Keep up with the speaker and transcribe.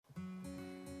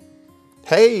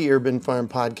Hey, Urban Farm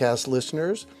Podcast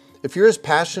listeners. If you're as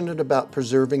passionate about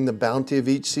preserving the bounty of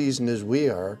each season as we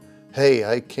are, hey,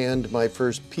 I canned my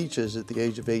first peaches at the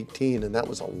age of 18, and that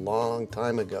was a long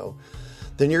time ago,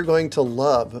 then you're going to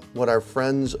love what our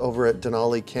friends over at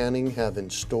Denali Canning have in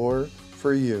store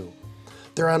for you.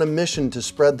 They're on a mission to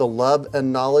spread the love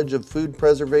and knowledge of food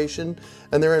preservation,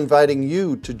 and they're inviting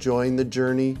you to join the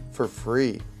journey for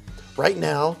free. Right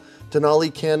now,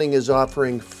 Denali Canning is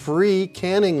offering free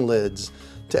canning lids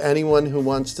to anyone who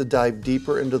wants to dive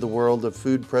deeper into the world of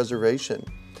food preservation.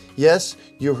 Yes,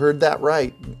 you heard that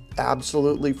right,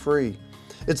 absolutely free.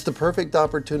 It's the perfect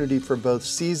opportunity for both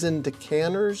seasoned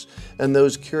canners and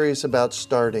those curious about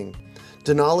starting.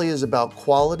 Denali is about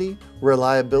quality,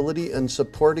 reliability, and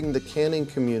supporting the canning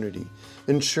community,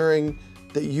 ensuring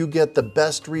that you get the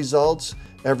best results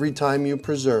every time you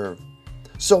preserve.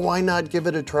 So why not give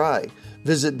it a try?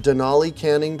 Visit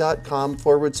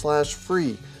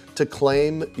denalicanning.com/free to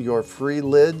claim your free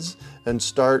lids and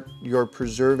start your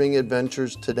preserving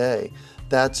adventures today.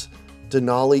 That's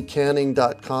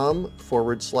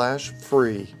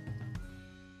denalicanning.com/free.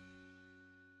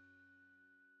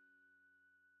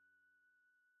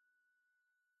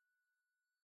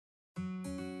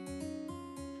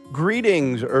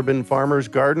 Greetings, urban farmers,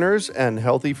 gardeners, and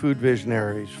healthy food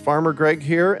visionaries. Farmer Greg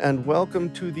here, and welcome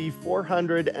to the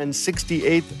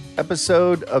 468th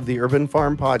episode of the Urban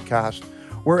Farm Podcast,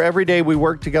 where every day we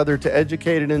work together to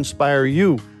educate and inspire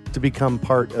you to become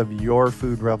part of your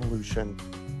food revolution.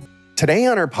 Today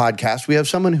on our podcast, we have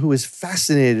someone who is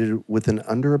fascinated with an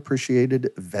underappreciated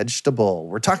vegetable.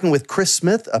 We're talking with Chris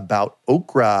Smith about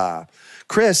okra.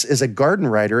 Chris is a garden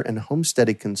writer and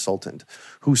homesteading consultant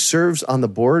who serves on the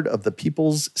board of the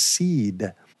People's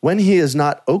Seed. When he is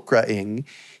not okraing,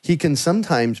 he can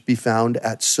sometimes be found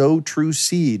at So True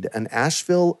Seed, an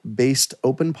Asheville-based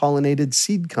open-pollinated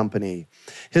seed company.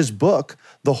 His book,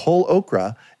 The Whole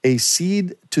Okra, A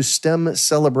Seed to Stem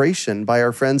Celebration by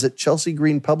our friends at Chelsea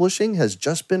Green Publishing, has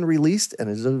just been released and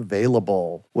is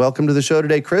available. Welcome to the show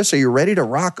today, Chris. Are you ready to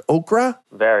rock okra?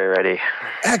 Very ready.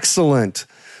 Excellent.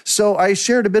 So I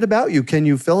shared a bit about you. Can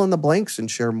you fill in the blanks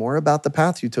and share more about the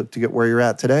path you took to get where you're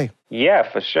at today? Yeah,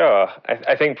 for sure.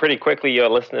 I think pretty quickly your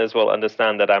listeners will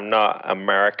understand that I'm not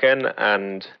American,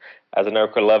 and as an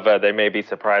okra lover, they may be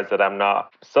surprised that I'm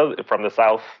not from the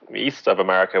southeast of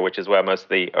America, which is where most of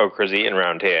the okra is eaten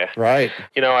around here. Right.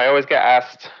 You know, I always get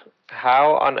asked,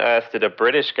 how on earth did a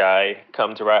British guy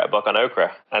come to write a book on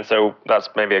okra? And so that's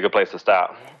maybe a good place to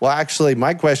start. Well, actually,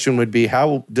 my question would be,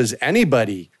 how does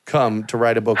anybody come to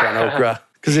write a book on okra?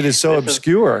 Because it is so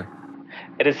obscure.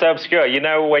 It is so obscure. You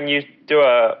know, when you do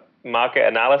a market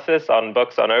analysis on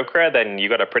books on okra, then you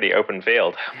got a pretty open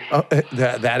field. Oh,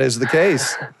 that is the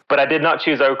case. But I did not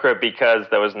choose okra because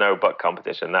there was no book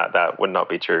competition. That would not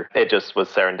be true. It just was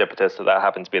serendipitous that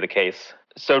happened to be the case.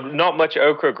 So not much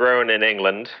okra grown in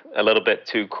England, a little bit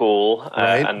too cool,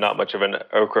 right. And not much of an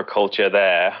okra culture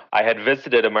there. I had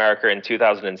visited America in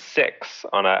 2006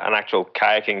 on an actual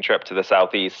kayaking trip to the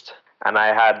southeast. And I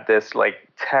had this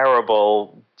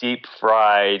terrible, deep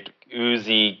fried,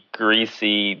 oozy,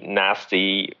 greasy,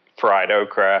 nasty fried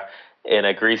okra in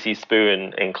a greasy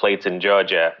spoon in Clayton,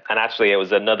 Georgia. And actually, it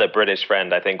was another British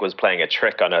friend, I think, was playing a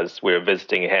trick on us. We were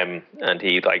visiting him, and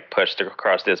he pushed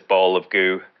across this bowl of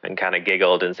goo and kind of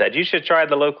giggled and said, "You should try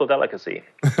the local delicacy."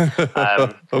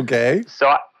 Okay.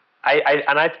 So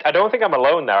I don't think I'm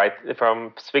alone there. If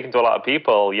I'm speaking to a lot of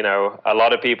people, you know, a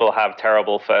lot of people have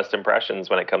terrible first impressions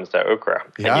when it comes to okra.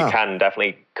 Yeah. And you can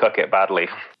definitely cook it badly.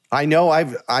 I know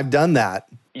I've done that.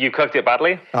 You cooked it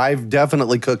badly? I've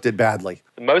definitely cooked it badly.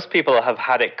 Most people have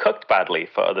had it cooked badly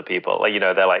for other people.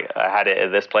 They're like, I had it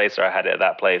at this place or I had it at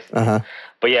that place. Uh-huh.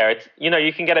 But yeah, it's,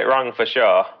 you can get it wrong for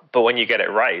sure. But when you get it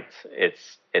right,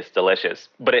 it's delicious.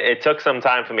 But it took some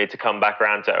time for me to come back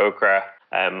around to okra.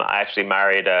 I actually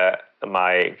married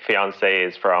my fiance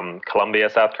is from Columbia,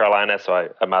 South Carolina, so I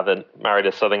married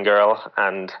a Southern girl.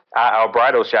 And at our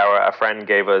bridal shower, a friend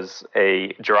gave us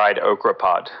a dried okra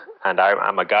pod. And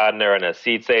I'm a gardener and a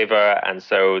seed saver. And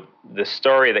so the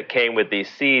story that came with these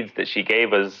seeds that she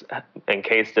gave us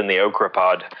encased in the okra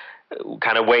pod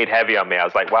kind of weighed heavy on me. I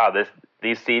was like, wow,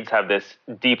 these seeds have this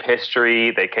deep history.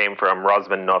 They came from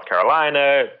Rosamond, North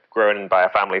Carolina, grown by a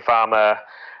family farmer.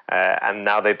 And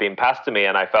now they've been passed to me,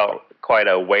 and I felt quite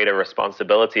a weight of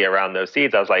responsibility around those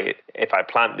seeds. I was like, if I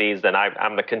plant these, then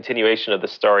I'm the continuation of the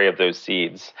story of those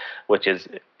seeds, which is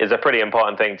a pretty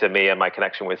important thing to me and my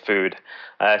connection with food.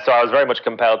 So I was very much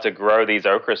compelled to grow these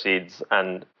okra seeds,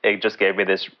 and it just gave me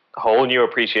this whole new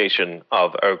appreciation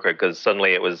of okra, because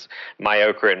suddenly it was my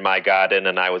okra in my garden,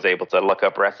 and I was able to look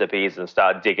up recipes and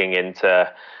start digging into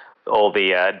all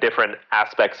the different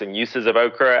aspects and uses of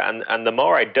okra. And the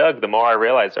more I dug, the more I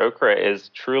realized okra is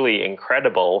truly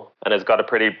incredible and has got a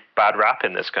pretty bad rap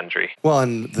in this country. Well,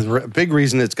 and the big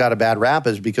reason it's got a bad rap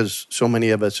is because so many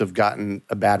of us have gotten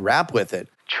a bad rap with it.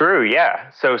 True,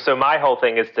 yeah. So my whole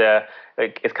thing is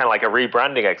it's kind of like a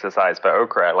rebranding exercise for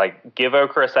okra. Like, give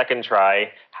okra a second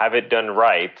try, have it done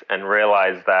right, and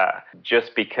realize that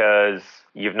just because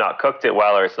you've not cooked it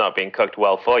well or it's not being cooked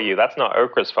well for you, that's not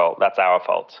okra's fault, that's our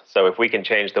fault. So if we can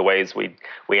change the ways we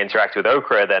interact with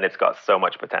okra, then it's got so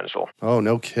much potential. Oh,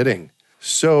 no kidding.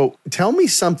 So tell me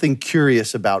something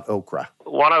curious about okra.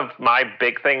 One of my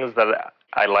big things that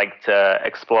I like to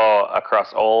explore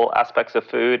across all aspects of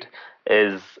food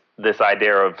is this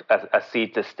idea of a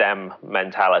seed to stem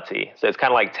mentality. So it's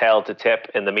kind of like tail to tip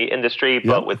in the meat industry,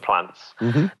 but with plants.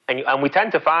 Mm-hmm. And we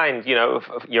tend to find, if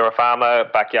you're a farmer,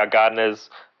 backyard gardeners,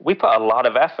 we put a lot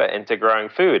of effort into growing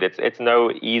food. It's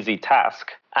no easy task.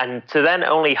 And to then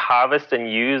only harvest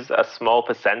and use a small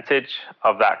percentage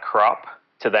of that crop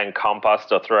to then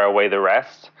compost or throw away the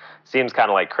rest seems kind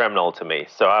of like criminal to me.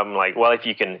 So I'm like, well, if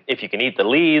you can eat the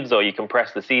leaves, or you can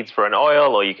press the seeds for an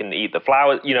oil, or you can eat the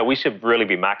flowers, we should really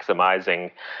be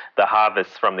maximizing the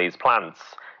harvests from these plants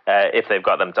if they've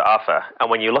got them to offer. And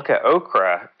when you look at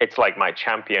okra, it's like my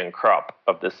champion crop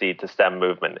of the seed to stem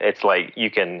movement. It's like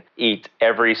you can eat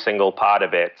every single part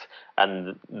of it,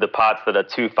 and the parts that are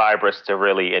too fibrous to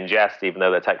really ingest, even though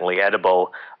they're technically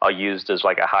edible, are used as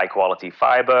like a high quality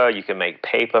fiber. You can make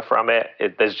paper from it.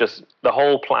 There's just, the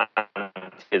whole plant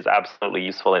is absolutely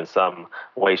useful in some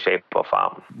way, shape, or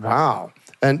form. Wow.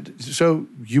 And so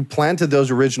you planted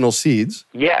those original seeds?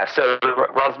 Yeah, so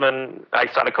Rosman, I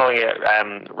started calling it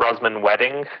Rosman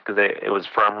Wedding, because it was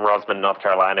from Rosman, North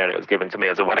Carolina, and it was given to me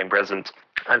as a wedding present.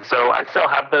 And so I still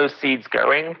have those seeds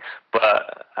going,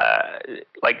 but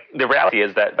the reality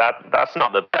is that's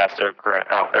not the best okra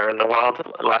out there in the world.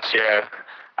 Last year,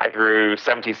 I grew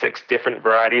 76 different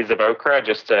varieties of okra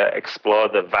just to explore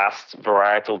the vast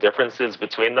varietal differences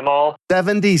between them all.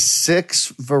 76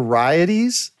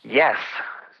 varieties? Yes.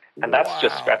 And that's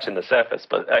just scratching the surface.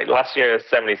 But last year,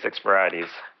 76 varieties.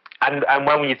 And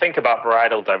when you think about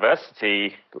varietal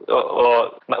diversity,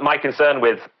 or my concern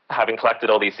with having collected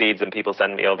all these seeds and people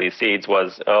sending me all these seeds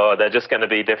was, they're just going to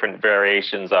be different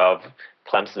variations of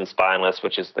Clemson spineless,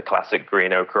 which is the classic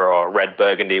green okra, or red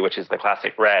burgundy, which is the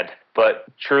classic red. But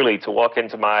truly, to walk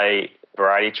into my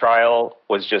variety trial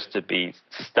was just to be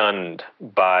stunned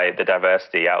by the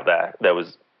diversity out there. There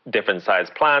was different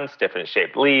sized plants, different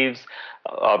shaped leaves,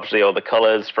 obviously all the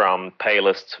colors from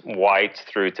palest white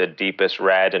through to deepest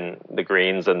red, and the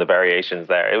greens and the variations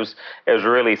there. It was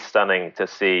really stunning to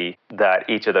see that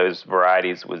each of those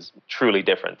varieties was truly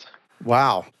different.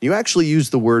 Wow. You actually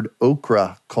used the word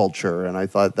okra culture, and I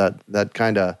thought that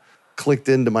kind of clicked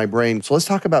into my brain. So let's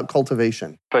talk about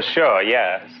cultivation. For sure,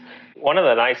 yes. One of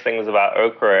the nice things about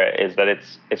okra is that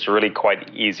it's really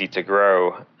quite easy to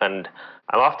grow. And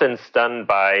I'm often stunned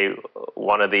by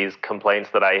one of these complaints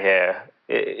that I hear.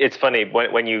 It's funny,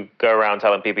 when you go around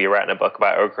telling people you're writing a book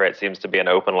about okra, it seems to be an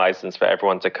open license for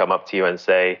everyone to come up to you and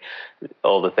say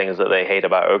all the things that they hate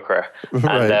about okra.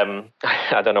 Right. And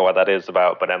I don't know what that is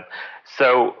about. But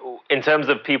so in terms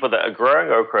of people that are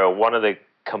growing okra, one of the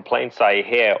complaints I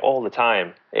hear all the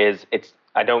time is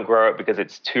I don't grow it because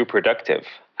it's too productive.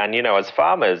 And, as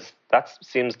farmers, that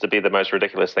seems to be the most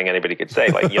ridiculous thing anybody could say.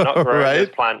 Like, you're not growing right? This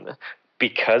plant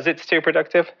because it's too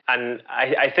productive. And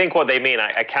I think what they mean,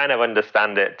 I kind of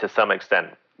understand it to some extent.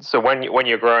 So when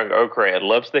you're growing okra, it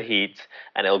loves the heat,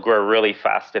 and it'll grow really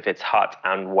fast if it's hot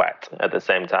and wet at the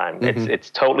same time. Mm-hmm. It's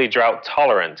totally drought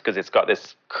tolerant because it's got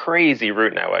this crazy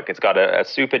root network. It's got a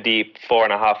super deep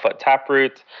 4.5-foot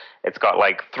taproot. It's got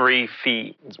like 3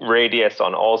 feet radius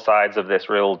on all sides of this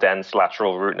real dense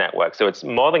lateral root network. So it's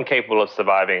more than capable of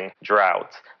surviving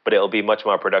drought, but it'll be much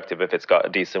more productive if it's got a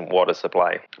decent water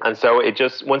supply. And so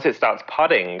once it starts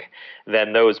podding,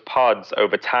 then those pods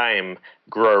over time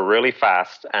grow really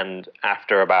fast. And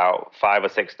after about 5 or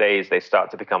 6 days, they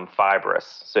start to become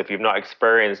fibrous. So if you've not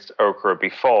experienced okra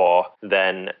before,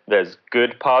 then there's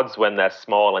good pods when they're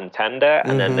small and tender,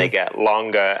 and then they get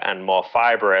longer and more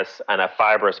fibrous, and a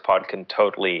fibrous pod can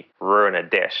totally ruin a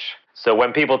dish. So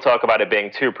when people talk about it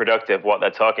being too productive, what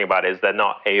they're talking about is they're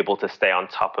not able to stay on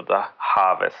top of the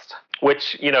harvest,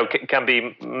 which, can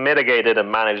be mitigated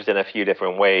and managed in a few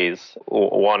different ways.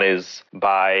 One is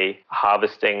by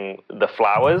harvesting the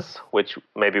flowers, which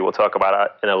maybe we'll talk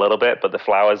about in a little bit, but the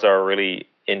flowers are a really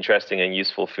interesting and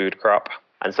useful food crop.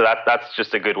 And so that's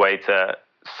just a good way to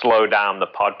slow down the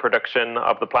pod production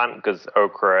of the plant, because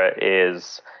okra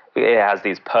is it has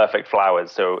these perfect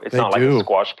flowers. So it's They not like a do.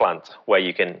 squash plant where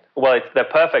you can, well, they're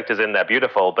perfect as in they're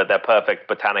beautiful, but they're perfect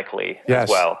botanically as Yes.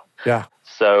 well. Yeah.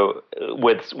 So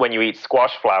when you eat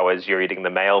squash flowers, you're eating the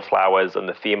male flowers and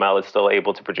the female is still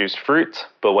able to produce fruit.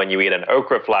 But when you eat an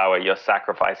okra flower, you're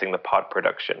sacrificing the pod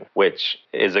production, which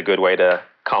is a good way to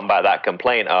combat that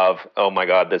complaint of, oh my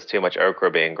God, there's too much okra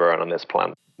being grown on this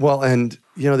plant. Well, and,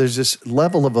 there's this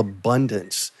level of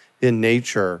abundance in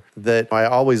nature that I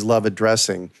always love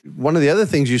addressing. One of the other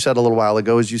things you said a little while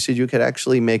ago is you said you could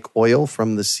actually make oil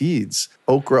from the seeds,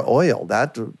 okra oil.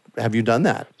 Have you done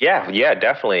that? Yeah,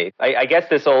 definitely. I guess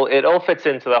it all fits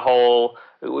into the whole.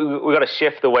 We got to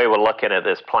shift the way we're looking at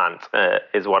this plant.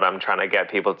 Is what I'm trying to get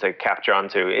people to capture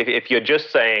onto. If you're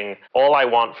just saying all I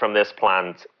want from this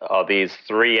plant are these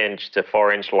 3-inch to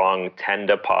 4-inch long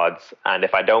tender pods, and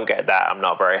if I don't get that, I'm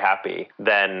not very happy.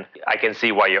 Then I can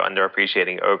see why you're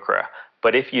underappreciating okra.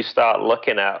 But if you start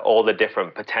looking at all the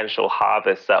different potential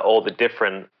harvests at all the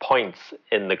different points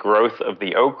in the growth of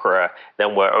the okra,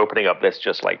 then we're opening up this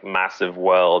just like massive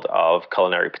world of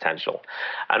culinary potential.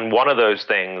 And one of those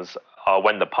things are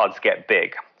when the pods get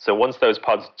big. So once those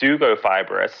pods do go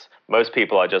fibrous, most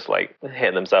people are just like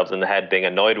hitting themselves in the head, being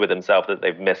annoyed with themselves that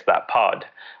they've missed that pod.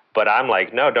 But I'm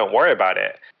like, no, don't worry about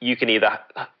it. You can either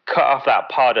cut off that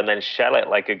pod and then shell it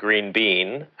like a green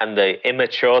bean, and the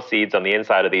immature seeds on the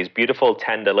inside are these beautiful,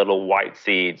 tender little white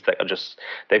seeds that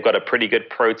they've got a pretty good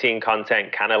protein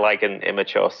content, kind of like an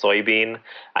immature soybean,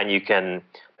 and you can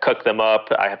cook them up.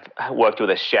 I have worked with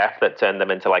a chef that turned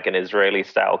them into like an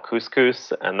Israeli-style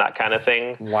couscous and that kind of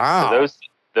thing. Wow. So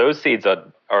those seeds are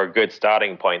a good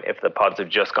starting point if the pods have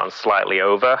just gone slightly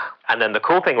over. And then the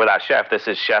cool thing with that chef, this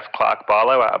is Chef Clark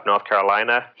Barlow out of North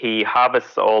Carolina. He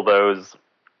harvests all those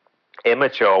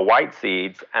immature white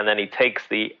seeds, and then he takes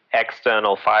the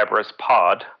external fibrous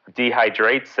pod,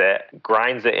 dehydrates it,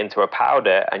 grinds it into a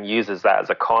powder, and uses that as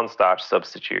a cornstarch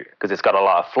substitute because it's got a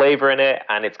lot of flavor in it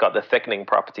and it's got the thickening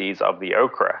properties of the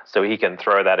okra. So he can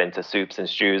throw that into soups and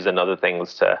stews and other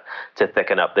things to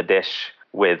thicken up the dish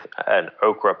with an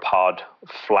okra pod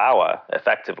flour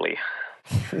effectively.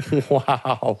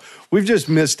 Wow. We've just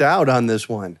missed out on this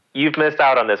one. You've missed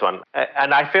out on this one.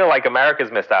 And I feel like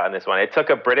America's missed out on this one. It took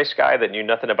a British guy that knew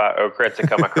nothing about okra to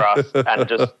come across and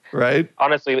just, right?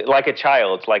 Honestly, like a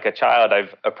child,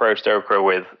 I've approached okra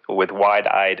with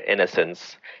wide-eyed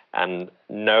innocence and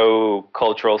no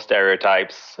cultural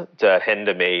stereotypes to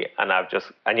hinder me. And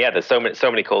there's so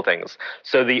many cool things.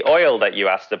 So the oil that you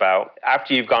asked about,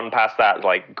 after you've gone past that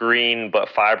like green but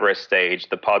fibrous stage,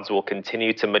 the pods will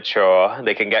continue to mature.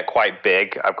 They can get quite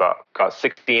big. I've got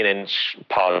 16-inch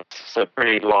pods, so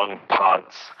pretty long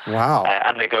pods. Wow.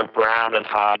 And they go brown and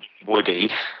hard,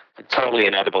 woody, totally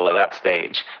inedible at that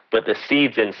stage. But the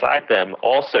seeds inside them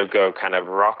also go kind of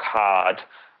rock hard,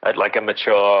 like a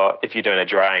mature, if you're doing a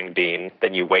drying bean,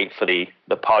 then you wait for the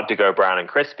pod to go brown and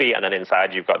crispy, and then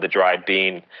inside you've got the dried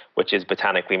bean, which is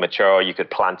botanically mature. You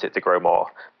could plant it to grow more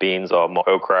beans or more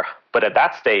okra. But at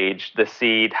that stage, the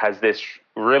seed has this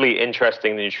really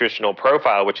interesting nutritional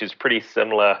profile, which is pretty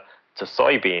similar to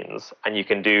soybeans, and you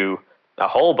can do a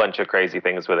whole bunch of crazy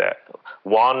things with it.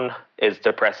 One is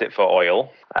to press it for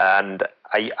oil, and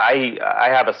I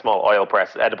have a small oil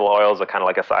press. Edible oils are kind of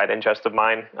like a side interest of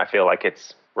mine. I feel like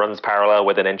it runs parallel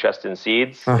with an interest in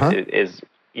seeds. It is,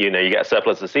 you get a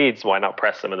surplus of seeds, why not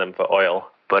press some of them for oil?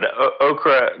 But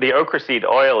the okra seed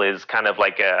oil is kind of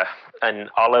like an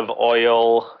olive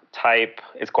oil type.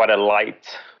 It's quite a light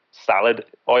salad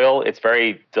oil. It's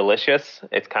very delicious.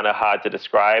 It's kind of hard to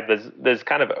describe. There's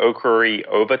kind of okra-y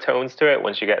overtones to it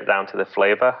once you get down to the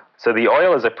flavor. So the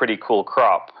oil is a pretty cool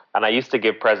crop. And I used to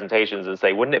give presentations and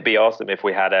say, wouldn't it be awesome if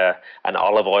we had an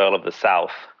olive oil of the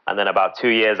South? And then about 2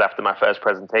 years after my first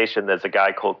presentation, there's a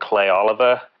guy called Clay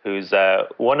Oliver who's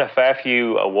won a fair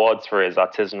few awards for his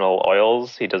artisanal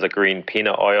oils. He does a green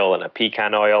peanut oil and a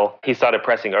pecan oil. He started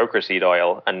pressing okra seed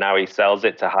oil, and now he sells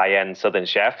it to high-end Southern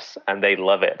chefs, and they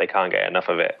love it. They can't get enough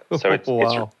of it. So it's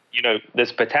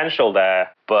there's potential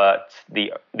there, but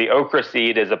the okra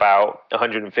seed is about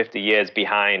 150 years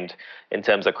behind in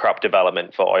terms of crop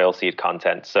development for oilseed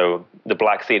content. So the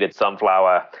black-seeded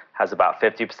sunflower has about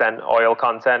 50% oil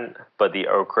content, but the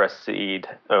okra seed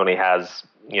only has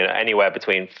anywhere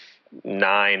between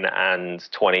 9 and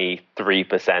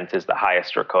 23% is the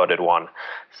highest recorded one.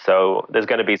 So there's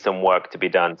going to be some work to be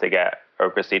done to get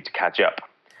okra seed to catch up.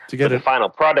 The final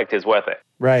product is worth it.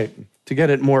 Right. To get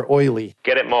it more oily.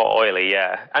 Get it more oily,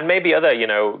 yeah. And maybe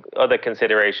other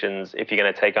considerations. If you're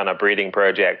going to take on a breeding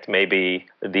project, maybe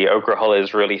the okra hull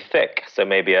is really thick. So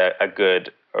maybe a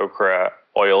good okra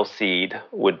oil seed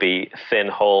would be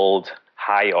thin-hulled,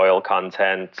 high oil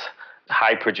content,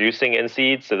 high producing in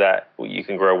seeds so that you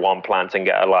can grow one plant and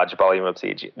get a large volume of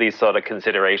seeds. These sort of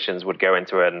considerations would go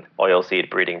into an oilseed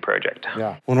breeding project.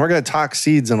 Yeah. When we're going to talk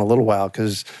seeds in a little while,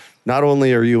 because not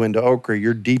only are you into okra,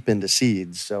 you're deep into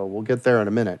seeds. So we'll get there in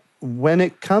a minute. When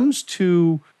it comes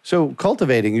to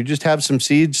cultivating, you just have some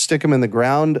seeds, stick them in the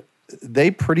ground.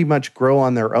 They pretty much grow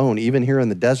on their own, even here in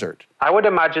the desert. I would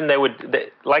imagine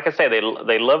like I say,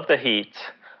 they love the heat.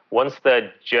 Once they're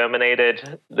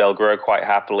germinated, they'll grow quite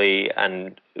happily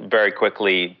and very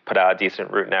quickly put out a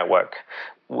decent root network.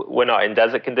 We're not in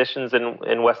desert conditions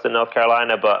in Western North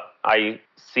Carolina, but I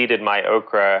seeded my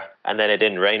okra and then it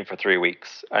didn't rain for 3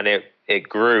 weeks. And it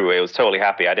grew. It was totally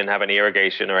happy. I didn't have any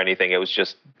irrigation or anything. It was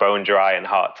just bone dry and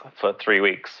hot for 3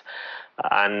 weeks.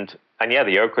 And yeah,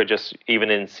 the okra just, even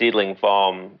in seedling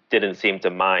form, didn't seem to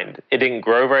mind. It didn't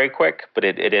grow very quick, but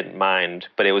it didn't mind.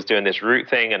 But it was doing this root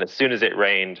thing, and as soon as it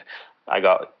rained, I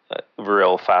got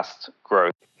real fast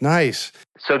growth. Nice.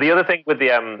 So the other thing with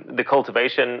the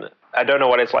cultivation, I don't know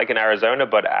what it's like in Arizona,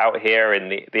 but out here in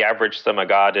the average summer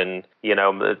garden,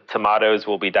 the tomatoes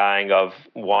will be dying of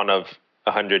one of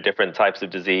 100 different types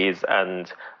of disease,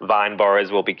 and vine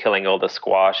borers will be killing all the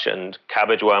squash, and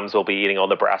cabbage worms will be eating all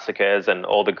the brassicas, and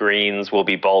all the greens will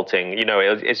be bolting.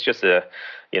 It's just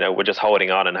we're just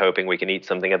holding on and hoping we can eat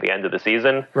something at the end of the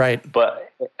season. Right.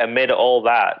 But amid all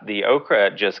that, the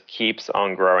okra just keeps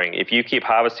on growing. If you keep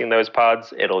harvesting those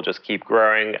pods, it'll just keep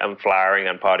growing and flowering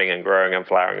and podding and growing and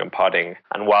flowering and podding.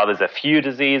 And while there's a few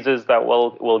diseases that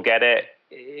will get it,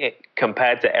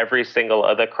 compared to every single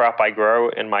other crop I grow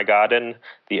in my garden,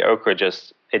 the okra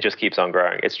just keeps on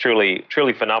growing. It's truly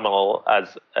phenomenal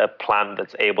as a plant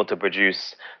that's able to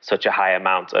produce such a high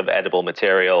amount of edible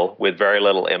material with very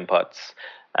little inputs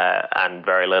and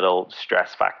very little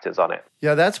stress factors on it.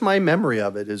 Yeah, that's my memory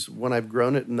of it, is when I've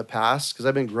grown it in the past, because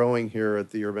I've been growing here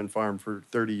at the Urban Farm for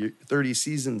 30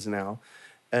 seasons now.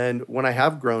 And when I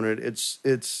have grown it,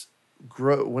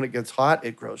 when it gets hot,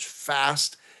 it grows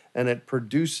fast. And it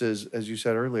produces, as you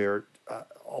said earlier,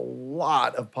 a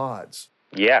lot of pods.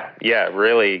 Yeah,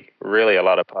 really, really a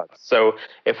lot of pods. So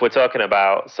if we're talking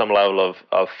about some level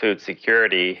of food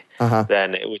security,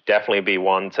 then it would definitely be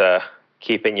one to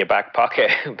keep in your back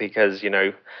pocket because,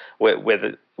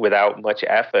 without much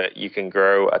effort, you can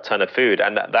grow a ton of food.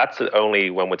 And that's only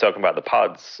when we're talking about the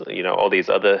pods. All these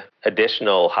other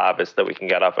additional harvests that we can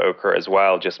get off okra as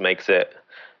well just makes it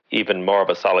even more of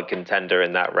a solid contender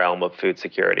in that realm of food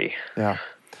security. Yeah.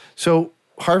 So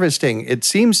harvesting, it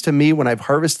seems to me when I've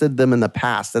harvested them in the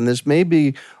past, and this may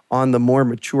be on the more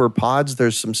mature pods,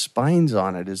 there's some spines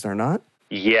on it, is there not?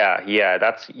 Yeah.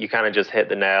 You kind of just hit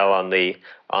the nail on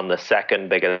the second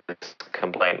biggest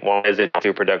complaint. One is it's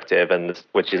too productive,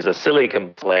 which is a silly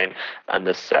complaint, and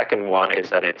the second one is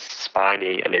that it's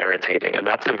spiny and irritating, and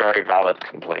that's a very valid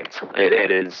complaint. It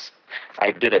is.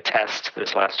 I did a test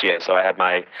this last year, so I had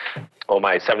all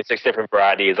my 76 different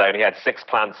varieties. I only had 6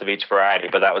 plants of each variety,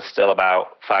 but that was still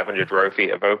about 500 row feet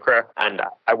of okra. And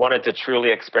I wanted to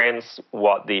truly experience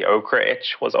what the okra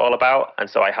itch was all about. And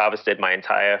so I harvested my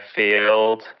entire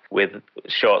field with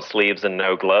short sleeves and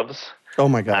no gloves. Oh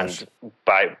my gosh.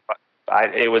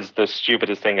 And it was the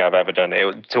stupidest thing I've ever done.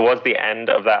 Towards the end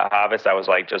of that harvest, I was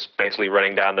just basically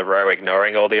running down the row,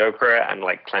 ignoring all the okra and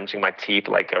clenching my teeth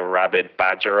like a rabid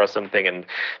badger or something. And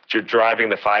driving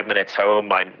the 5 minutes home,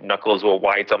 my knuckles were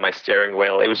white on my steering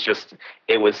wheel. It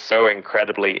was so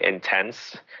incredibly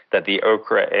intense that the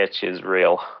okra itch is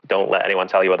real. Don't let anyone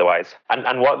tell you otherwise.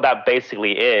 And what that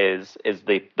basically is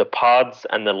the pods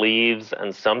and the leaves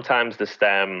and sometimes the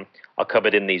stem are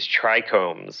covered in these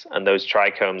trichomes, and those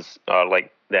trichomes are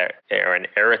they're an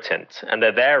irritant, and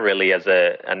they're there really as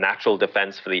a natural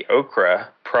defense for the okra.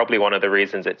 Probably one of the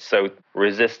reasons it's so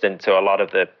resistant to a lot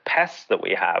of the pests that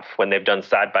we have. When they've done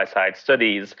side-by-side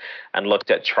studies and looked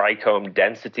at trichome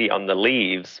density on the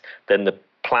leaves, then the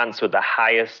plants with the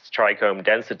highest trichome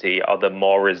density are the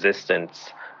more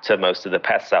resistant to most of the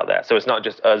pests out there. So it's not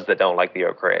just us that don't like the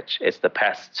okra itch, it's the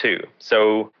pests too.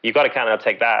 So you've got to kind of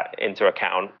take that into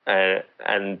account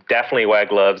and definitely wear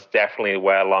gloves, definitely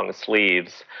wear long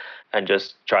sleeves, and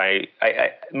just try.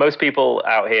 Most people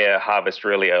out here harvest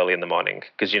really early in the morning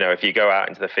because, if you go out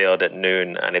into the field at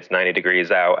noon and it's 90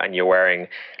 degrees out and you're wearing,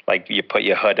 you put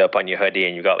your hood up on your hoodie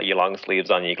and you got your long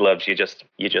sleeves on your gloves, you're just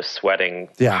sweating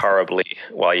horribly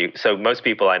so most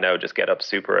people I know just get up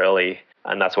super early.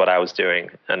 And that's what I was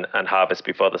doing, and harvest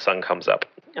before the sun comes up.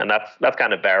 And that's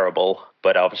kind of bearable,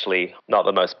 but obviously not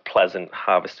the most pleasant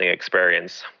harvesting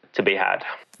experience to be had.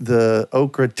 The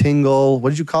okra tingle,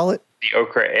 what did you call it? The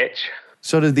okra itch.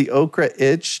 So does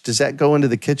that go into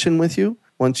the kitchen with you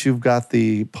once you've got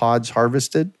the pods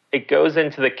harvested? it goes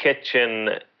into the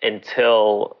kitchen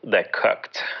until they're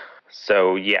cooked.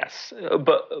 So yes,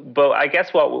 but I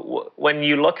guess when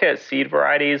you look at seed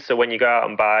varieties, so when you go out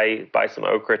and buy some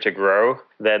okra to grow,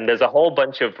 then there's a whole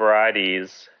bunch of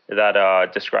varieties that are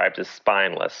described as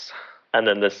spineless, and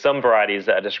then there's some varieties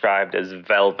that are described as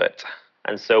velvet.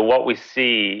 And so what we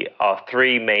see are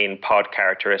three main pod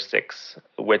characteristics,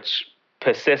 which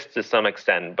persist to some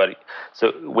extent. But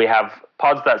so we have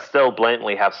pods that still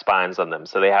blatantly have spines on them,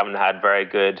 so they haven't had very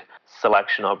good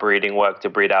selection or breeding work to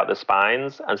breed out the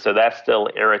spines, and so they're still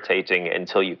irritating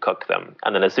until you cook them.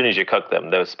 And then as soon as you cook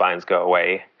them, those spines go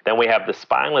away. Then we have the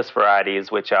spineless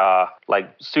varieties, which are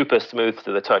like super smooth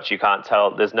to the touch. You can't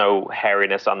tell, there's no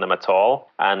hairiness on them at all,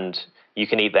 and you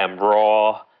can eat them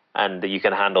raw, and you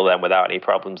can handle them without any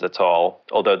problems at all,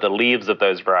 although the leaves of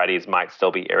those varieties might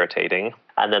still be irritating.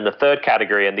 And then the third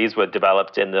category, and these were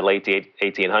developed in the late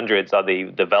 1800s, are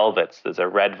the velvets. There's a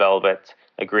red velvet,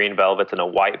 a green velvet, and a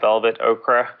white velvet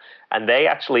okra. And they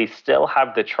actually still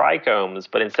have the trichomes,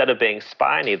 but instead of being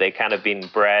spiny, they kind of been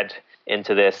bred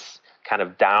into this kind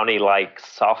of downy-like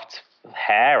soft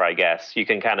hair, I guess. You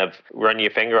can kind of run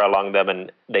your finger along them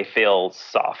and they feel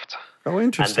soft. Oh,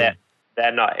 interesting. And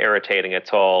they're not irritating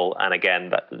at all. And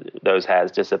again, those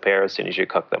hairs disappear as soon as you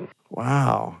cook them.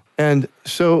 Wow. And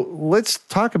so let's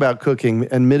talk about cooking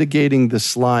and mitigating the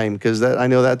slime, because I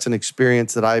know that's an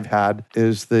experience that I've had,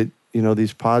 is that,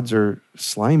 these pods are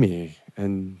slimy.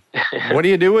 And what do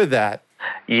you do with that?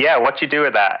 Yeah, what you do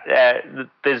with that?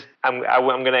 I'm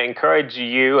going to encourage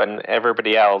you and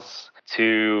everybody else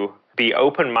to be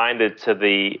open-minded to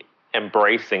the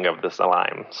embracing of the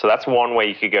slime. So that's one way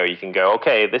you could go. You can go,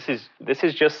 okay, this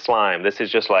is just slime. This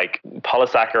is just like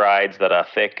polysaccharides that are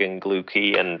thick and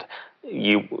gluey, and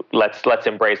let's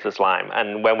embrace the slime.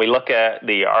 And when we look at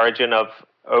the origin of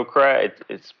okra,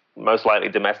 it's most likely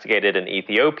domesticated in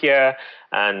Ethiopia,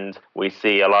 and we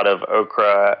see a lot of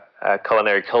okra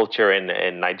culinary culture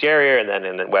in Nigeria and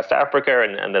then in West Africa,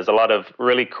 and there's a lot of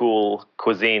really cool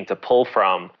cuisine to pull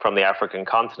from the African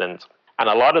continent. And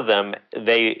a lot of them,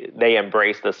 they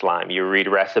embrace the slime. You read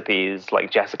recipes, like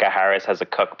Jessica Harris has a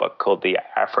cookbook called the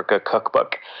Africa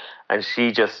Cookbook, and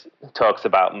she just talks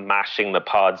about mashing the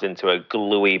pods into a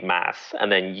gluey mass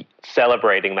and then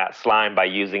celebrating that slime by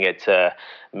using it to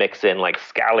mix in like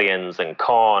scallions and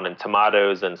corn and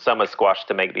tomatoes and summer squash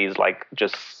to make these like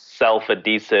just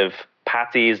self-adhesive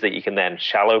patties that you can then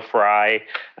shallow fry,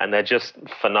 and they're just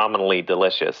phenomenally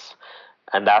delicious.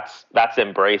 And that's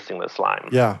embracing the slime.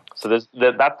 Yeah. So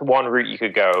that's one route you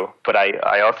could go. But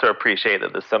I also appreciate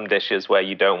that there's some dishes where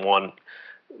you don't want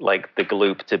like the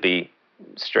gloop to be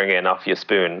stringing off your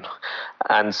spoon.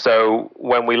 And so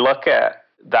when we look at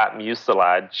that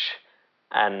mucilage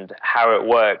and how it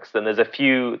works, then there's a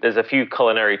few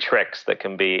culinary tricks that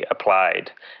can be applied.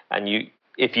 And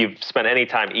if you've spent any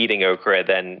time eating okra,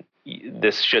 then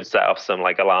this should set off some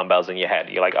like alarm bells in your head.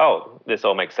 You're like, oh, this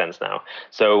all makes sense now.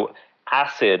 So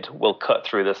acid will cut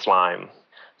through the slime.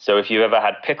 So if you've ever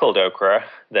had pickled okra,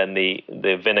 then the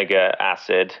vinegar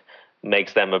acid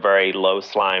makes them a very low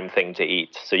slime thing to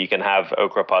eat. So you can have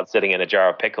okra pods sitting in a jar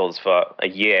of pickles for a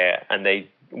year and they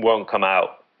won't come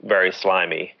out very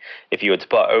slimy. If you were to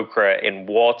put okra in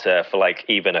water for like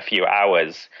even a few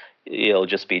hours, it'll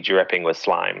just be dripping with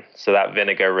slime. So that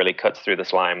vinegar really cuts through the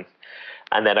slime.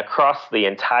 And then across the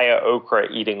entire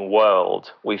okra eating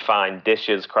world, we find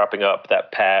dishes cropping up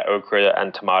that pair okra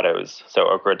and tomatoes. So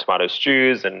okra and tomato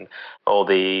stews, and all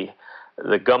the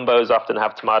gumbos often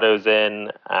have tomatoes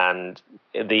in, and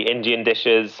the Indian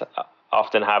dishes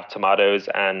often have tomatoes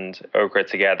and okra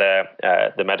together.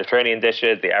 The Mediterranean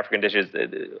dishes, the African dishes,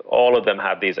 all of them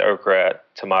have these okra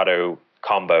tomato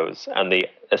combos, and the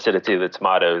acidity of the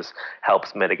tomatoes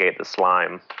helps mitigate the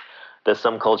slime. There's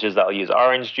some cultures that will use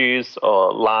orange juice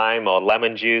or lime or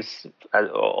lemon juice,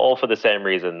 all for the same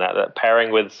reason, that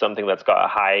pairing with something that's got a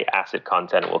high acid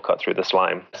content will cut through the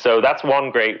slime. So that's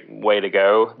one great way to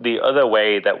go. The other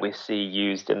way that we see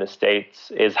used in the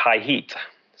States is high heat.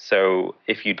 So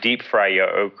if you deep fry your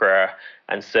okra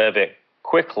and serve it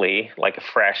quickly, like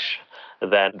fresh,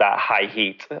 then that high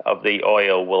heat of the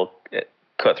oil will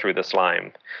cut through the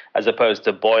slime, as opposed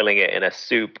to boiling it in a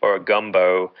soup or a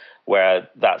gumbo where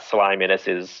that sliminess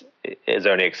is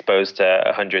only exposed to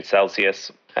 100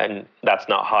 Celsius, and that's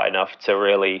not hot enough to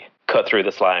really cut through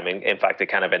the slime. In fact, it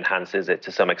kind of enhances it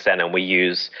to some extent, and we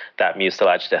use that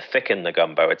mucilage to thicken the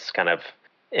gumbo. It's kind of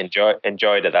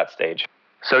enjoyed at that stage.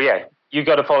 So yeah, you've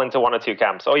got to fall into one or two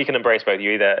camps, or you can embrace both.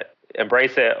 You either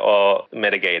embrace it or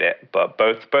mitigate it, but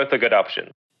both are good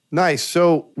options. Nice.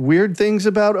 So weird things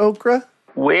about okra?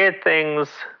 Weird things.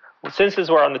 Since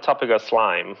we're on the topic of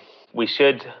slime, we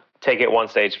should take it one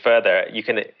stage further. You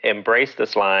can embrace the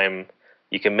slime,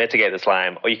 you can mitigate the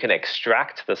slime, or you can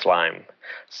extract the slime.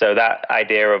 So that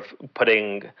idea of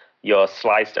putting your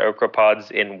sliced okra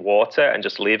pods in water and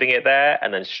just leaving it there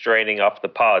and then straining off the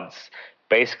pods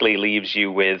basically leaves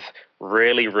you with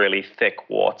really, really thick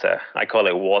water. I call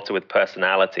it water with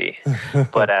personality.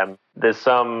 But there's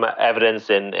some evidence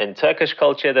in Turkish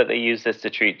culture that they use this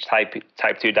to treat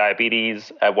type 2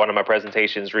 diabetes. At one of my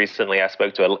presentations recently, I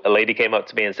spoke to a lady came up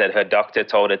to me and said her doctor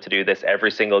told her to do this every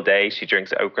single day. She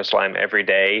drinks okra slime every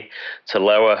day to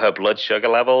lower her blood sugar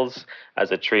levels as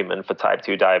a treatment for type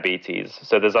 2 diabetes.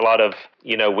 So there's a lot of,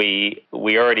 we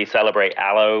already celebrate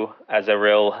aloe as a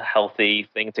real healthy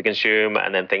thing to consume,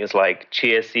 and then things like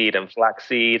chia seed and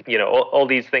flaxseed, all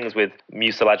these things with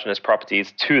mucilaginous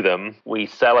properties to them, we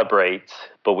celebrate,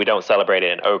 but we don't celebrate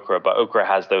it in okra. But okra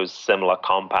has those similar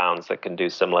compounds that can do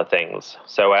similar things.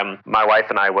 So my wife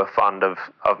and I were fond of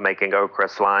making okra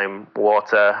slime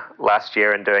water last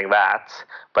year and doing that.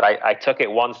 But I took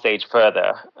it one stage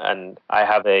further, and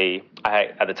at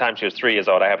the time she was 3 years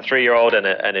old. I have a 3-year-old and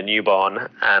a newborn,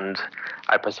 and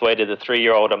I persuaded the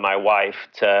 3-year-old and my wife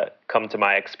to come to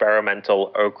my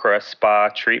experimental okra spa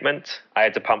treatment. I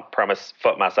had to promise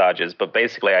foot massages, but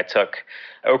basically I took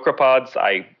okra pods,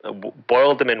 I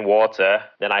boiled them in water,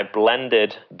 then I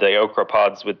blended the okra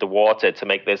pods with the water to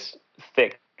make this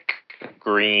thick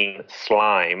green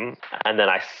slime, and then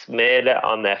I smeared it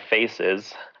on their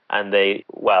faces. And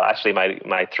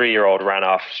my 3-year-old ran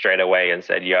off straight away and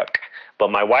said, yuck. But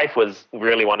my wife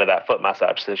really wanted that foot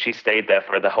massage, so she stayed there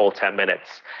for the whole 10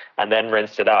 minutes and then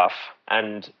rinsed it off.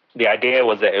 And the idea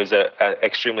was that it was an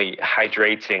extremely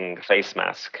hydrating face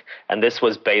mask. And this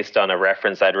was based on a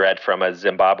reference I'd read from a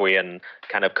Zimbabwean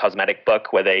kind of cosmetic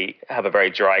book where they have a very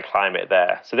dry climate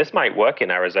there. So this might work in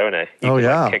Arizona. You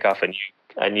can kick off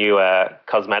a new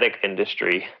cosmetic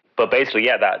industry. But basically,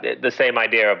 the same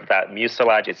idea of that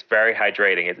mucilage, it's very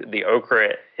hydrating. The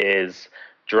okra is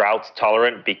drought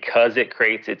tolerant because it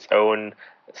creates its own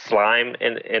slime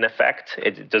in effect.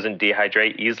 It doesn't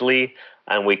dehydrate easily,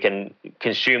 and we can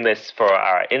consume this for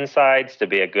our insides to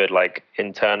be a good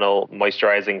internal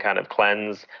moisturizing kind of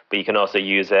cleanse, but you can also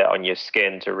use it on your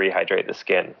skin to rehydrate the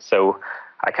skin. So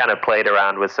I kind of played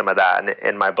around with some of that. And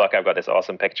in my book, I've got this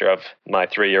awesome picture of my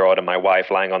 3-year-old and my wife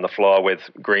lying on the floor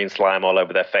with green slime all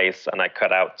over their face. And I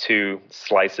cut out 2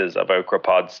 slices of okra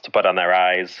pods to put on their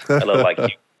eyes. It looked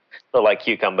like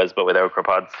cucumbers, but with okra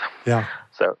pods. Yeah.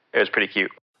 So it was pretty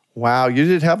cute. Wow. You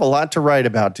did have a lot to write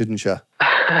about, didn't you?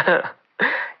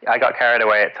 I got carried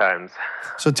away at times.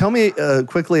 So tell me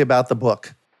quickly about the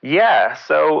book. Yeah.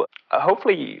 So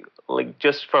hopefully,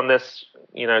 just from this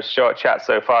short chat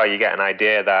so far, you get an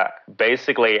idea that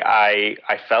basically I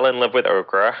fell in love with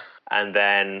okra, and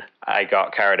then I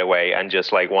got carried away and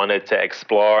just wanted to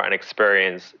explore and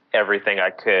experience everything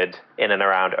I could in and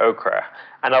around okra.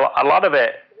 And a lot of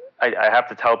it, I have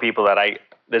to tell people that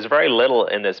there's very little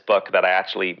in this book that I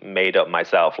actually made up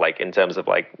myself, in terms of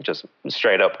just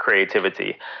straight up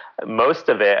creativity. Most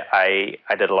of it, I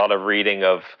did a lot of reading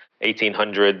of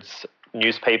 1800s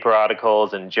newspaper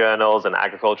articles and journals and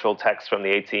agricultural texts from the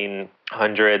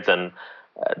 1800s, and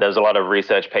there's a lot of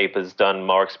research papers done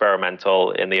more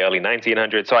experimental in the early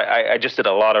 1900s. So I just did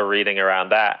a lot of reading around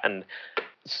that, and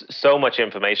so much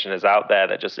information is out there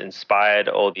that just inspired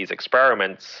all these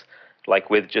experiments.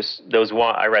 With just those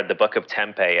one, I read the book of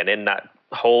tempeh, and in that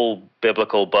whole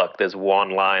biblical book, there's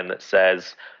one line that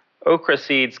says, okra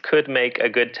seeds could make a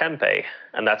good tempeh.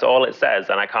 And that's all it says.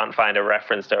 And I can't find a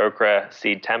reference to okra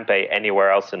seed tempeh anywhere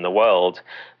else in the world.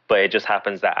 But it just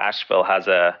happens that Asheville has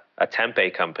a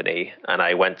tempeh company. And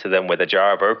I went to them with a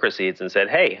jar of okra seeds and said,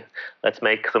 hey, let's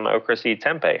make some okra seed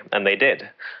tempeh. And they did.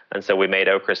 And so we made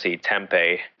okra seed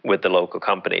tempeh with the local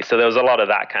company. So there was a lot of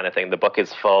that kind of thing. The book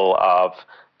is full of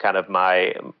kind of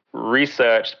my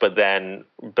research, but then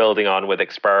building on with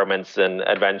experiments and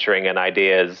adventuring and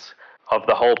ideas of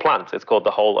the whole plant. It's called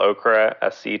The Whole Okra,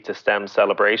 a Seed to Stem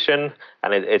Celebration.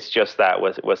 And it's just that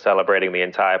we're celebrating the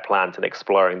entire plant and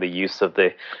exploring the use of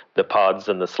the pods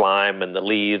and the slime and the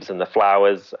leaves and the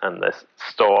flowers and the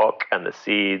stalk and the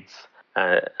seeds.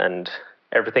 And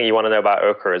everything you want to know about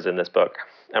okra is in this book.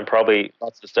 And probably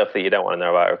lots of stuff that you don't want to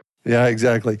know about okra. Yeah,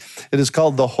 exactly. It is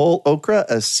called The Whole Okra,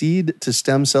 a Seed to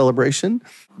Stem Celebration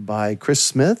by Chris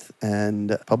Smith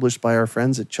and published by our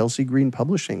friends at Chelsea Green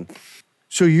Publishing.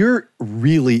 So you're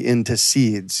really into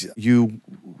seeds. You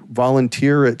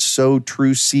volunteer at Sow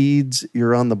True Seeds.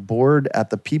 You're on the board at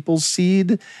the People's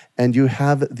Seed, and you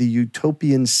have the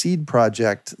Utopian Seed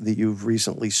Project that you've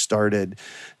recently started.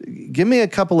 Give me a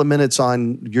couple of minutes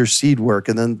on your seed work,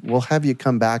 and then we'll have you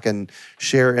come back and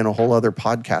share in a whole other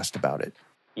podcast about it.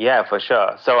 Yeah, for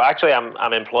sure. So actually,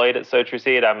 I'm employed at So True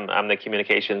Seed. I'm the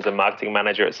communications and marketing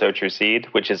manager at So True Seed,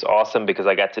 which is awesome because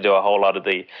I get to do a whole lot of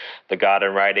the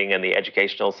garden writing and the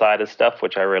educational side of stuff,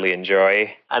 which I really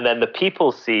enjoy. And then the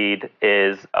People Seed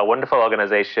is a wonderful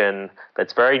organization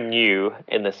that's very new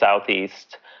in the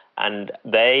Southeast. And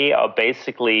they are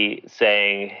basically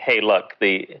saying, hey, look,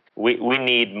 we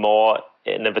need more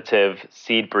innovative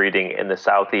seed breeding in the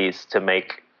Southeast to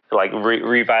make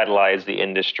revitalize the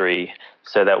industry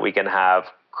so that we can have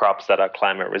crops that are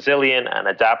climate resilient and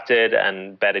adapted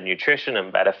and better nutrition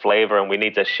and better flavor. And we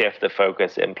need to shift the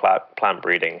focus in plant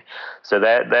breeding. So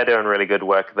they're doing really good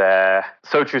work there.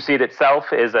 So True Seed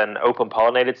itself is an open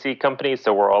pollinated seed company.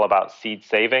 So we're all about seed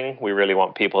saving. We really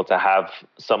want people to have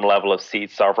some level of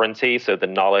seed sovereignty. So the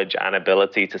knowledge and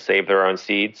ability to save their own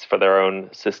seeds for their own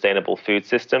sustainable food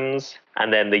systems.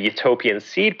 And then the Utopian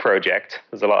Seed Project,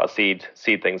 there's a lot of seed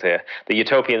things here. The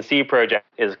Utopian Seed Project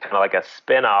is kind of like a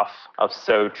spin-off of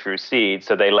So True Seed.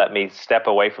 So they let me step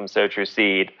away from So True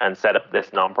Seed and set up this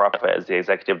nonprofit as the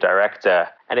executive director.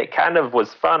 And it kind of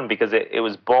was fun because it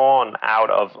was born out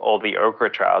of all the okra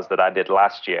trials that I did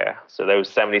last year. So those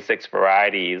 76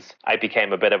 varieties, I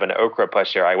became a bit of an okra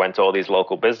pusher. I went to all these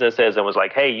local businesses and was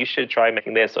like, hey, you should try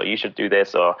making this, or you should do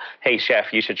this, or hey,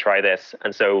 chef, you should try this.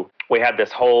 And so we had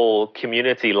this whole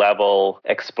community level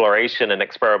exploration and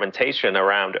experimentation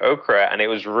around okra, and it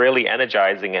was really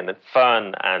energizing and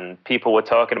fun, and people were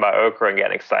talking about okra and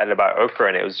getting excited about okra,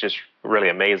 and it was just really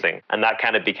amazing. And that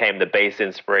kind of became the base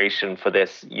inspiration for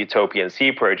this Utopian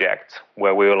Seed Project,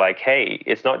 where we were like, hey,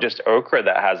 it's not just okra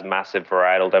that has massive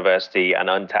varietal diversity and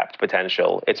untapped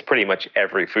potential. It's pretty much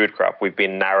every food crop. We've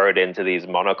been narrowed into these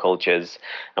monocultures,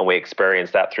 and we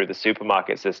experience that through the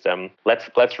supermarket system.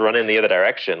 Let's run in the other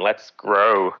direction. Let's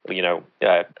grow,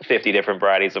 50 different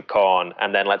varieties of corn,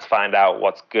 and then let's find out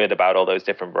what's good about all those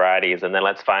different varieties, and then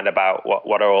let's find about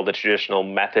what are all the traditional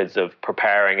methods of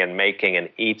preparing and making and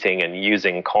eating and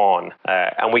using corn.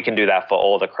 And we can do that for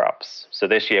all the crops. So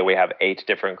this year we have 8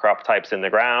 different crop types in the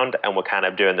ground, and we're kind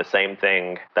of doing the same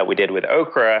thing that we did with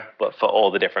okra, but for all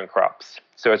the different crops.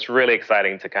 So it's really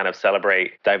exciting to kind of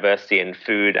celebrate diversity in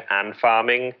food and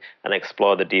farming and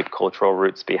explore the deep cultural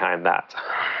roots behind that.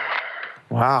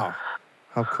 Wow.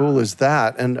 How cool is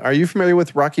that? And are you familiar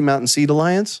with Rocky Mountain Seed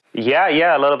Alliance? Yeah,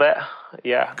 a little bit.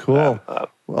 Yeah. Cool.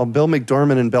 Well, Bill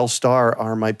McDormand and Belle Starr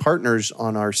are my partners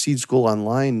on our Seed School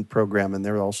Online program, and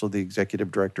they're also the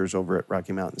executive directors over at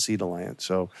Rocky Mountain Seed Alliance.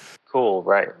 So cool,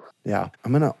 right. Yeah.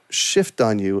 I'm going to shift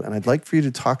on you, and I'd like for you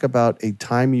to talk about a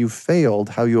time you failed,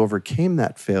 how you overcame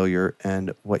that failure,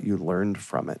 and what you learned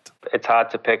from it. It's hard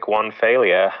to pick one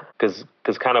failure because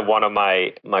kind of one of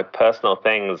my personal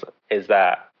things is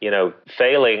that,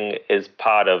 failing is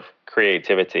part of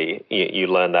creativity. You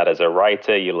learn that as a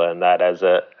writer, you learn that as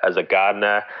a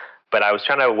gardener. But I was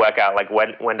trying to work out,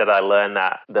 when did I learn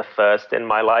that the first in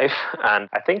my life? And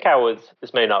I think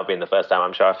this may not have been the first time,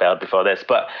 I'm sure I failed before this,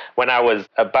 but when I was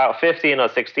about 15 or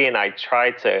 16, I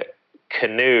tried to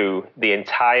canoe the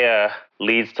entire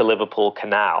Leeds to Liverpool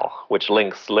canal, which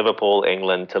links Liverpool,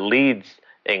 England to Leeds,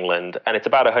 England, and it's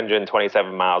about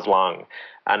 127 miles long.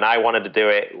 And I wanted to do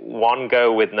it one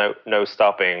go with no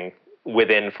stopping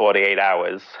within 48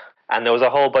 hours. And there was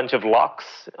a whole bunch of locks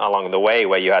along the way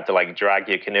where you had to drag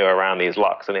your canoe around these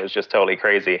locks, and it was just totally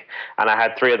crazy. And I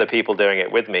had 3 other people doing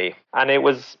it with me, and it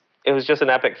was just an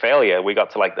epic failure. We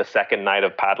got to the second night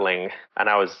of paddling, and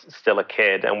I was still a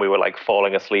kid, and we were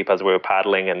falling asleep as we were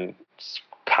paddling and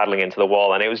paddling into the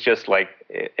wall, and it was just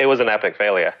it was an epic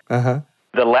failure. Uh-huh.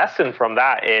 The lesson from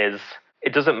that is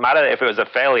it doesn't matter if it was a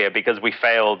failure because we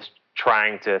failed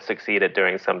trying to succeed at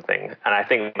doing something. And I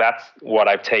think that's what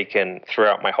I've taken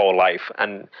throughout my whole life.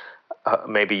 And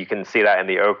maybe you can see that in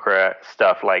the okra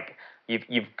stuff.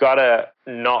 You've got to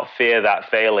not fear that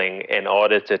failing in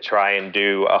order to try and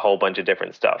do a whole bunch of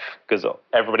different stuff. Because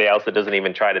everybody else that doesn't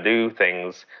even try to do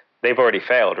things, they've already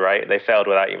failed, right? They failed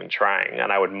without even trying.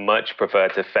 And I would much prefer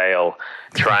to fail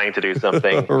trying to do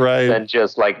something right. than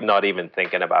just not even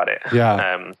thinking about it.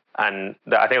 Yeah. And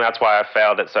I think that's why I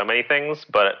failed at so many things,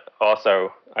 but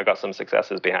also I got some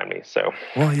successes behind me. So.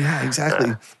 Well, yeah,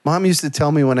 exactly. Mom used to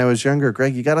tell me when I was younger,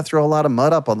 Greg, you got to throw a lot of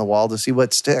mud up on the wall to see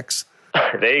what sticks.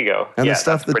 There you go. And yeah, the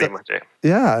stuff that's pretty much it.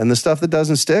 Yeah, and the stuff that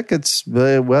doesn't stick, it's,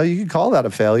 well, you could call that a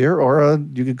failure, or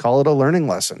you could call it a learning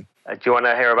lesson. Do you want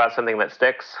to hear about something that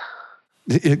sticks?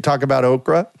 You talk about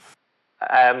okra?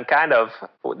 Kind of.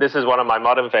 This is one of my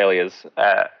modern failures.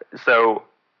 So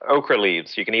okra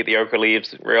leaves. You can eat the okra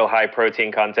leaves, real high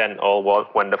protein content, all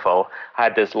wonderful. I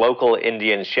had this local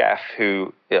Indian chef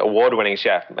award-winning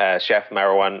chef, Chef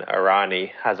Marwan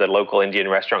Irani, has a local Indian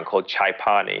restaurant called Chai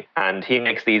Pani, and he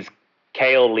makes these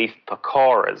kale leaf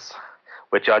pakoras,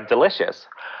 which are delicious.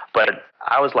 But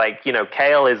I was like,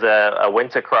 kale is a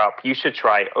winter crop. You should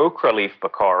try okra leaf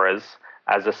pakoras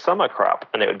as a summer crop,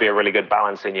 and it would be a really good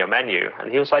balance in your menu.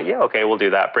 And he was like, yeah, okay, we'll do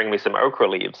that. Bring me some okra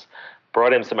leaves.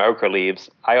 Brought him some okra leaves.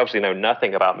 I obviously know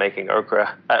nothing about making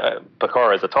okra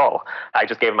pakoras at all. I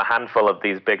just gave him a handful of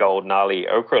these big old gnarly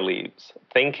okra leaves,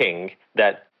 thinking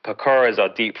that pakoras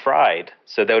are deep fried,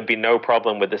 so there would be no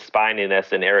problem with the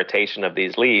spininess and irritation of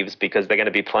these leaves because they're going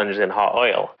to be plunged in hot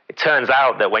oil. It turns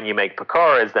out that when you make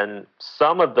pakoras, then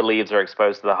some of the leaves are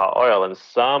exposed to the hot oil and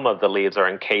some of the leaves are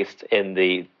encased in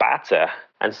the batter.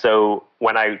 And so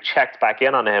when I checked back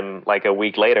in on him like a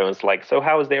week later and was like, so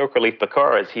how was the okra leaf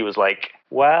pakoras? He was like,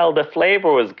 well, the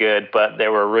flavor was good, but they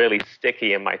were really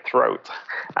sticky in my throat.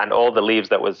 And all the leaves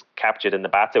that was captured in the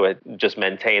batter would just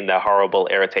maintain the horrible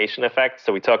irritation effect.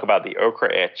 So we talk about the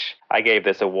okra itch. I gave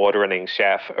this award-winning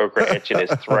chef okra itch in his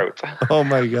throat. Oh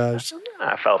my gosh.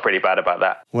 I felt pretty bad about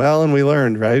that. Well, and we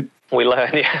learned, right? We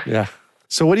learned, yeah. Yeah.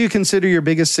 So what do you consider your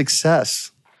biggest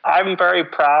success? I'm very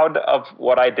proud of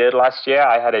what I did last year.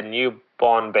 I had a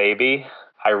newborn baby.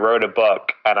 I wrote a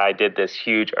book and I did this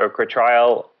huge okra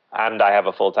trial and I have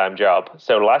a full-time job.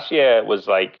 So last year was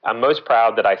like, I'm most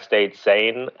proud that I stayed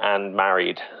sane and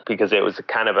married because it was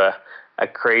kind of a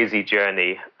crazy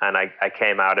journey. And I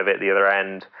came out of it the other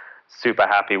end super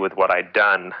happy with what I'd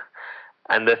done.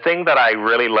 And the thing that I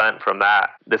really learned from that,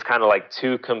 there's kind of like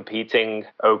two competing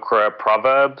okra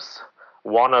proverbs.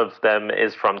 One of them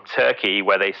is from Turkey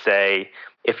where they say,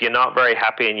 if you're not very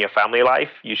happy in your family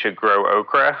life, you should grow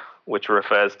okra, which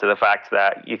refers to the fact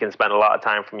that you can spend a lot of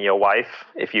time from your wife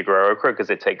if you grow okra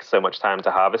because it takes so much time to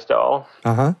harvest it all.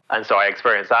 Uh-huh. And so I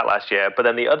experienced that last year. But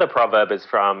then the other proverb is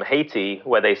from Haiti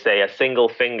where they say a single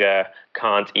finger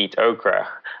can't eat okra,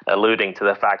 alluding to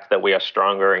the fact that we are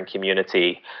stronger in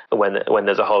community when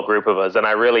there's a whole group of us. And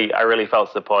I really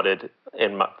felt supported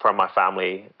from my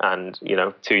family, and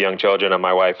two young children and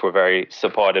my wife were very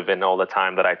supportive in all the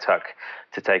time that I took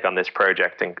to take on this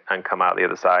project and come out the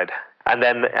other side. And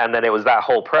then it was that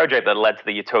whole project that led to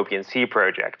the Utopian Sea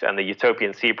Project. And the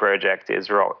Utopian Sea Project is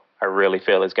what I really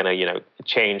feel is going to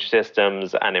change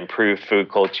systems and improve food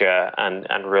culture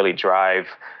and really drive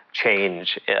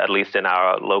change, at least in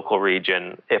our local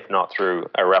region, if not through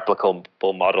a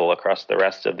replicable model across the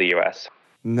rest of the US.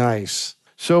 Nice.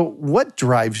 So what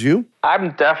drives you?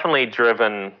 I'm definitely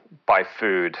driven by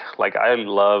food. Like, I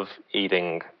love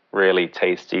eating really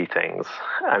tasty things.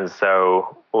 And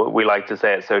so we like to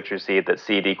say at So True Seed that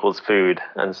seed equals food.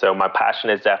 And so my passion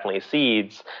is definitely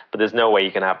seeds, but there's no way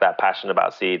you can have that passion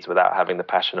about seeds without having the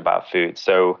passion about food.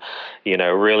 So,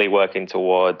 really working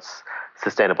towards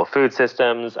sustainable food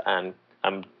systems. And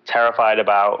I'm terrified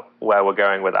about where we're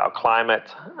going with our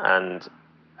climate. And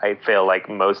I feel like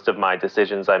most of my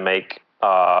decisions I make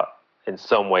are in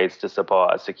some ways to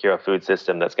support a secure food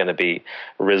system that's going to be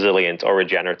resilient or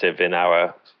regenerative in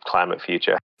our climate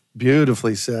future.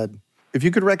 Beautifully said. If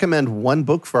you could recommend one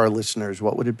book for our listeners,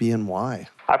 what would it be and why?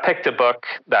 I picked a book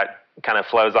that kind of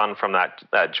flows on from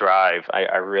that drive.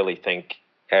 I really think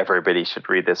everybody should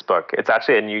read this book. It's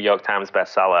actually a New York Times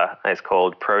bestseller. It's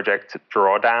called Project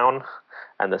Drawdown.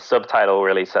 And the subtitle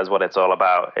really says what it's all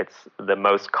about. It's the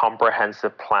most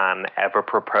comprehensive plan ever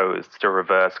proposed to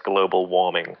reverse global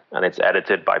warming. And it's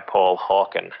edited by Paul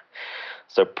Hawken.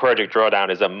 So Project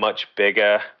Drawdown is a much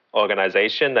bigger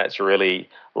organization that's really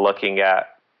looking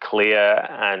at clear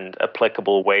and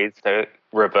applicable ways to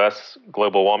reverse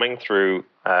global warming through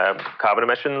carbon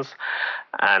emissions.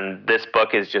 And this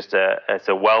book is just it's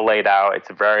a well laid out, it's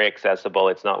very accessible.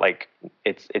 It's not like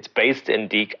it's based in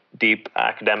deep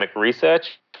academic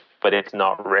research, but it's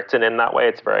not written in that way.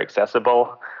 It's very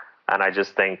accessible. And I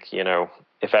just think,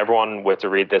 if everyone were to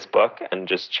read this book and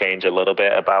just change a little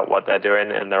bit about what they're doing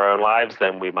in their own lives,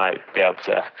 then we might be able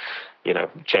to,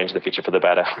 change the future for the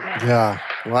better. Yeah.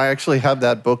 Well, I actually have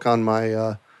that book on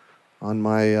my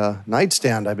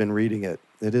nightstand. I've been reading it.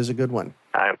 It is a good one.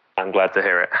 I'm glad to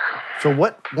hear it. So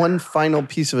what one final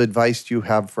piece of advice do you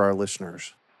have for our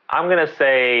listeners? I'm going to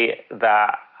say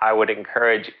that I would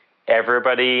encourage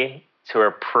everybody to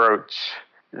approach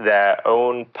their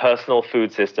own personal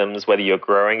food systems, whether you're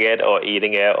growing it or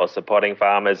eating it or supporting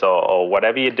farmers or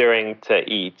whatever you're doing to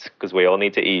eat, because we all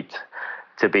need to eat,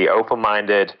 to be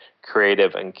open-minded,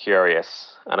 creative, and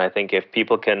curious. And I think if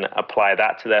people can apply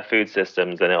that to their food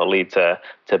systems, then it'll lead to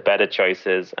better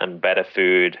choices and better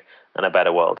food and a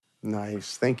better world.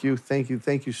 Nice. Thank you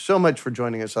so much for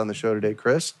joining us on the show today,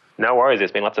 Chris. No worries.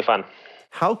 It's been lots of fun.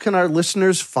 How can our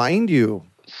listeners find you?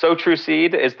 So True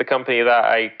Seed is the company that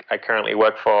I currently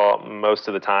work for most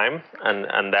of the time,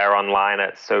 and they're online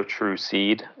at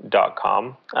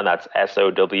sotrueseed.com, and that's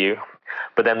SOW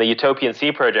But then the Utopian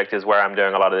Seed Project is where I'm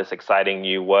doing a lot of this exciting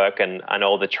new work, and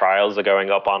all the trials are going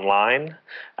up online.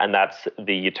 And that's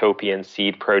the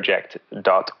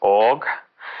utopianseedproject.org.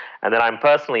 And then I'm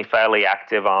personally fairly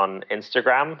active on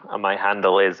Instagram, and my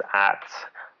handle is at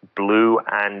blue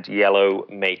and yellow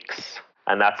makes.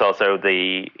 And that's also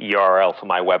the URL for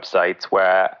my website,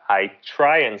 where I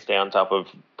try and stay on top of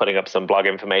putting up some blog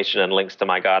information and links to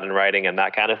my garden writing and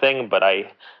that kind of thing. But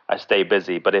I stay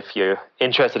busy. But if you're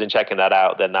interested in checking that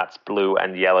out, then that's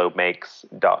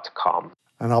blueandyellowmakes.com.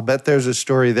 And I'll bet there's a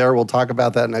story there. We'll talk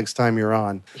about that next time you're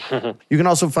on. You can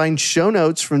also find show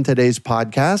notes from today's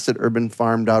podcast at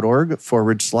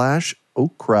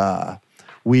urbanfarm.org/okra.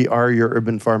 We are your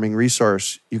urban farming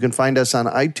resource. You can find us on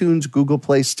iTunes, Google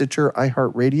Play, Stitcher,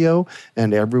 iHeartRadio,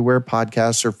 and everywhere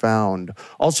podcasts are found.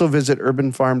 Also visit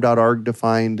urbanfarm.org to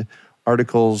find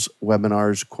articles,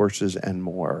 webinars, courses, and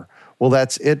more. Well,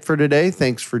 that's it for today.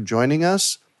 Thanks for joining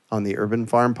us on the Urban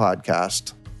Farm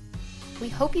Podcast. We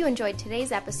hope you enjoyed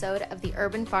today's episode of the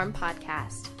Urban Farm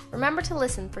Podcast. Remember to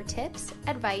listen for tips,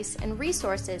 advice, and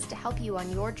resources to help you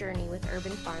on your journey with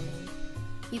urban farming.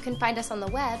 You can find us on the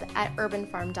web at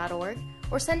urbanfarm.org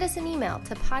or send us an email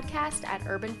to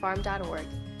podcast@urbanfarm.org.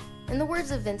 In the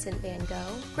words of Vincent van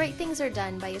Gogh, great things are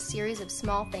done by a series of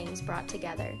small things brought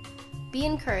together. Be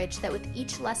encouraged that with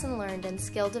each lesson learned and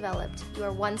skill developed, you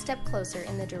are one step closer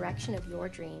in the direction of your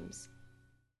dreams.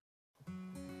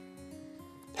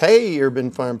 Hey,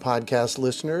 Urban Farm Podcast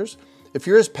listeners. If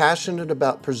you're as passionate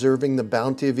about preserving the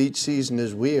bounty of each season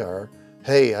as we are,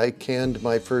 hey, I canned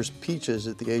my first peaches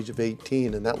at the age of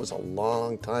 18, and that was a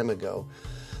long time ago,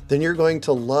 then you're going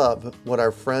to love what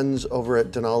our friends over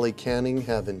at Denali Canning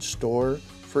have in store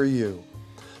for you.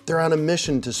 They're on a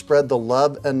mission to spread the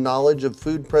love and knowledge of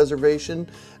food preservation,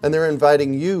 and they're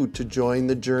inviting you to join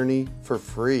the journey for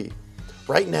free.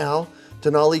 Right now,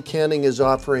 Denali Canning is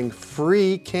offering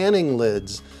free canning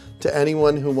lids to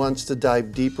anyone who wants to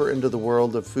dive deeper into the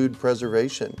world of food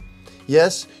preservation.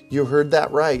 Yes, you heard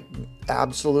that right,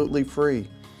 absolutely free.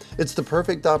 It's the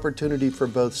perfect opportunity for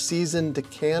both seasoned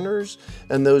canners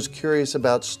and those curious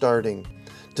about starting.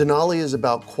 Denali is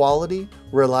about quality,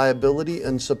 reliability,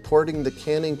 and supporting the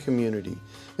canning community,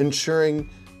 ensuring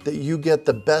that you get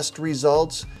the best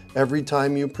results every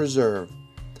time you preserve.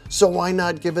 So why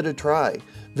not give it a try?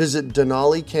 Visit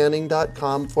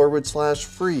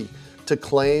denalicanning.com/free to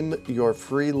claim your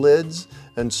free lids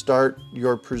and start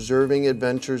your preserving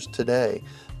adventures today.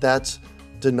 That's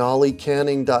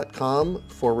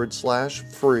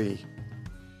denalicanning.com/free.